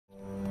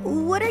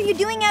What are you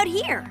doing out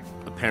here?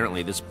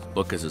 Apparently this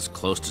book is as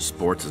close to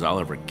sports as I'll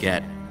ever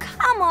get.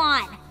 Come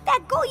on!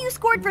 That goal you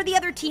scored for the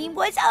other team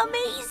was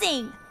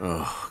amazing!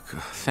 Oh,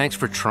 God. Thanks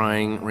for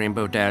trying,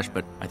 Rainbow Dash,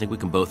 but I think we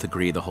can both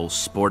agree the whole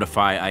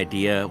Sportify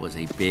idea was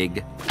a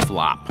big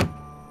flop.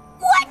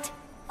 What?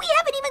 We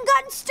haven't even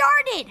gotten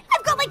started!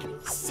 I've got like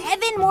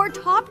 7 more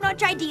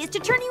top-notch ideas to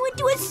turn you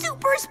into a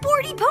super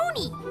sporty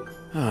pony!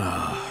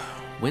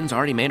 Wynn's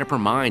already made up her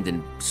mind,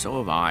 and so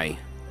have I.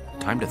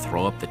 Time to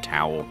throw up the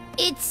towel.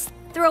 It's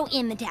throw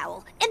in the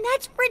towel, and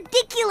that's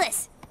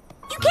ridiculous!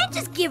 You can't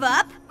just give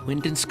up!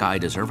 Wind and Sky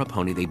deserve a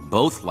pony they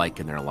both like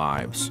in their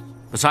lives.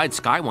 Besides,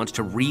 Sky wants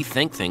to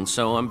rethink things,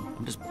 so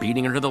I'm just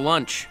beating her to the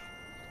lunch.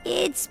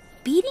 It's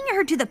beating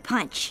her to the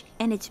punch,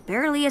 and it's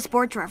barely a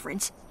sports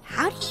reference.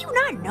 How do you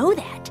not know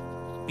that?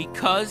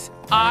 Because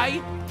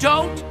I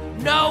don't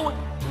know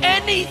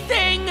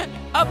anything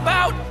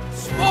about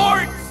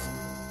sports!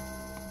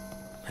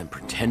 And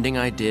pretending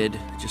I did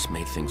just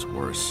made things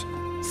worse.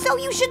 So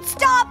you should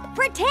stop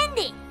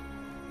pretending!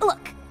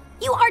 Look,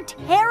 you are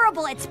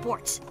terrible at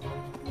sports.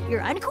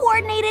 You're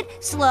uncoordinated,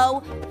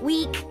 slow,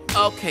 weak.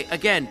 Okay,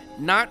 again,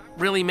 not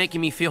really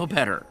making me feel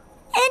better.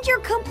 And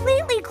you're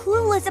completely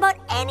clueless about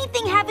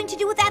anything having to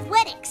do with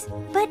athletics.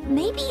 But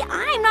maybe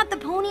I'm not the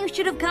pony you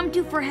should have come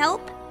to for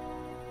help.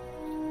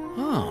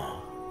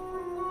 Oh.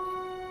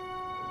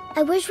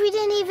 I wish we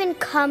didn't even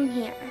come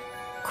here.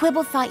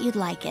 Quibble thought you'd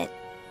like it.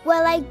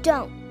 Well, I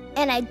don't,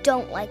 and I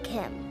don't like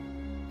him.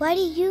 Why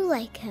do you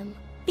like him?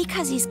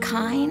 Because he's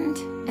kind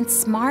and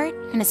smart,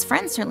 and his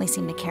friends certainly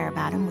seem to care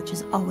about him, which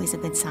is always a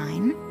good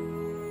sign.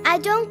 I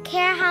don't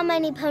care how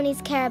many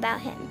ponies care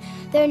about him.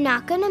 They're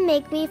not gonna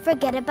make me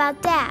forget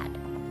about Dad.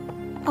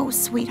 Oh,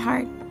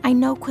 sweetheart, I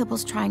know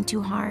Quibble's trying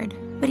too hard,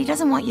 but he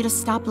doesn't want you to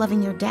stop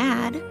loving your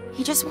dad.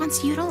 He just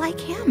wants you to like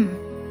him.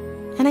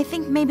 And I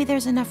think maybe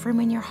there's enough room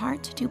in your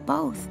heart to do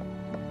both.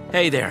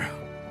 Hey there.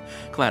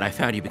 Glad I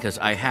found you because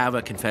I have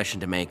a confession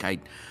to make. I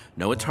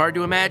know it's hard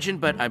to imagine,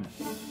 but I'm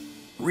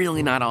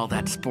really not all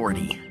that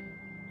sporty.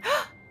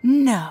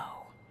 No.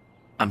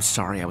 I'm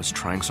sorry I was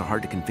trying so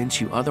hard to convince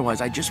you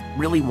otherwise. I just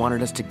really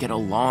wanted us to get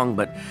along,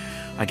 but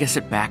I guess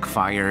it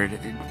backfired.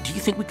 Do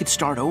you think we could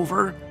start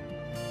over?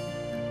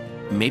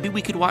 Maybe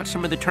we could watch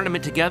some of the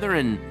tournament together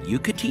and you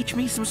could teach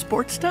me some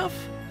sports stuff?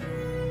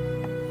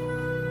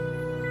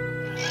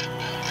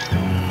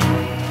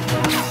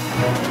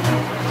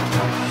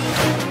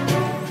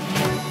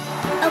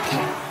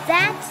 Okay,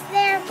 that's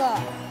their goal.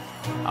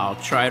 I'll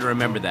try to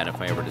remember that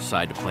if I ever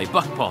decide to play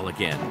buckball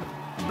again.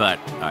 But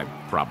I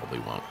probably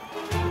won't.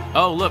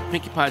 Oh, look,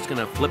 Pinkie Pie's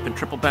gonna flip and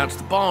triple bounce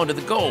the ball into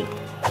the goal.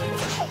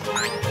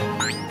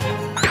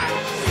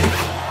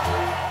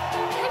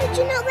 How did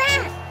you know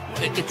that?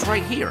 It's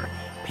right here.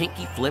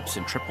 Pinkie flips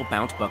and triple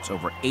bounce bucks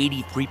over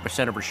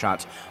 83% of her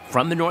shots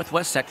from the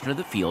northwest section of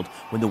the field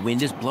when the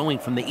wind is blowing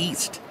from the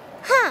east.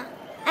 Huh.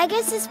 I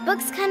guess this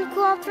book's kind of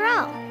cool after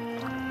all.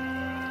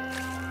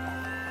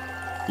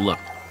 Look,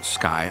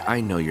 Sky,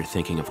 I know you're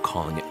thinking of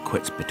calling it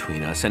quits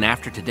between us, and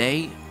after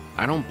today,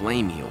 I don't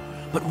blame you.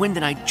 But Wind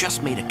and I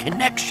just made a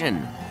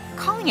connection.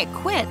 Calling it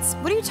quits?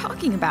 What are you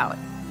talking about?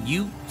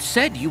 You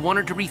said you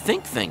wanted to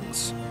rethink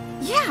things.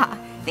 Yeah,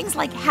 things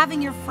like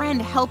having your friend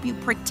help you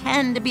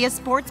pretend to be a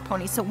sports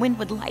pony so Wind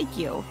would like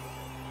you.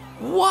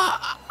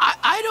 What?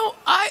 I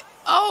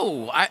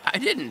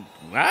didn't.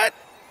 What?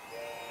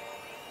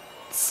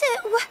 So,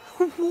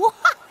 what?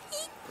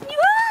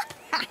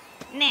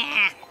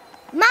 Nah.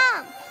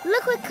 Mom,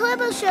 look what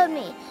Quibble showed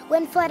me.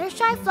 When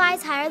Fluttershy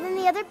flies higher than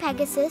the other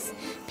Pegasus,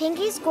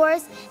 Pinkie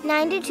scores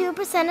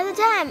 92% of the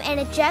time, and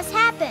it just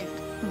happened.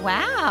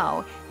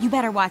 Wow, you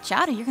better watch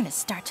out or you're gonna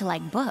start to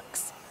like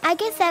books. I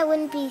guess that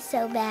wouldn't be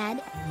so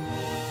bad.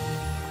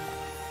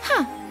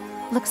 Huh,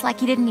 looks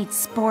like you didn't need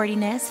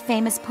sportiness,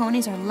 famous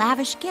ponies, or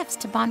lavish gifts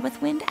to bond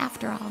with Wind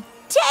after all.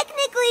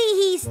 Technically,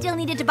 he still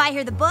needed to buy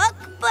her the book,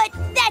 but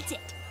that's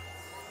it.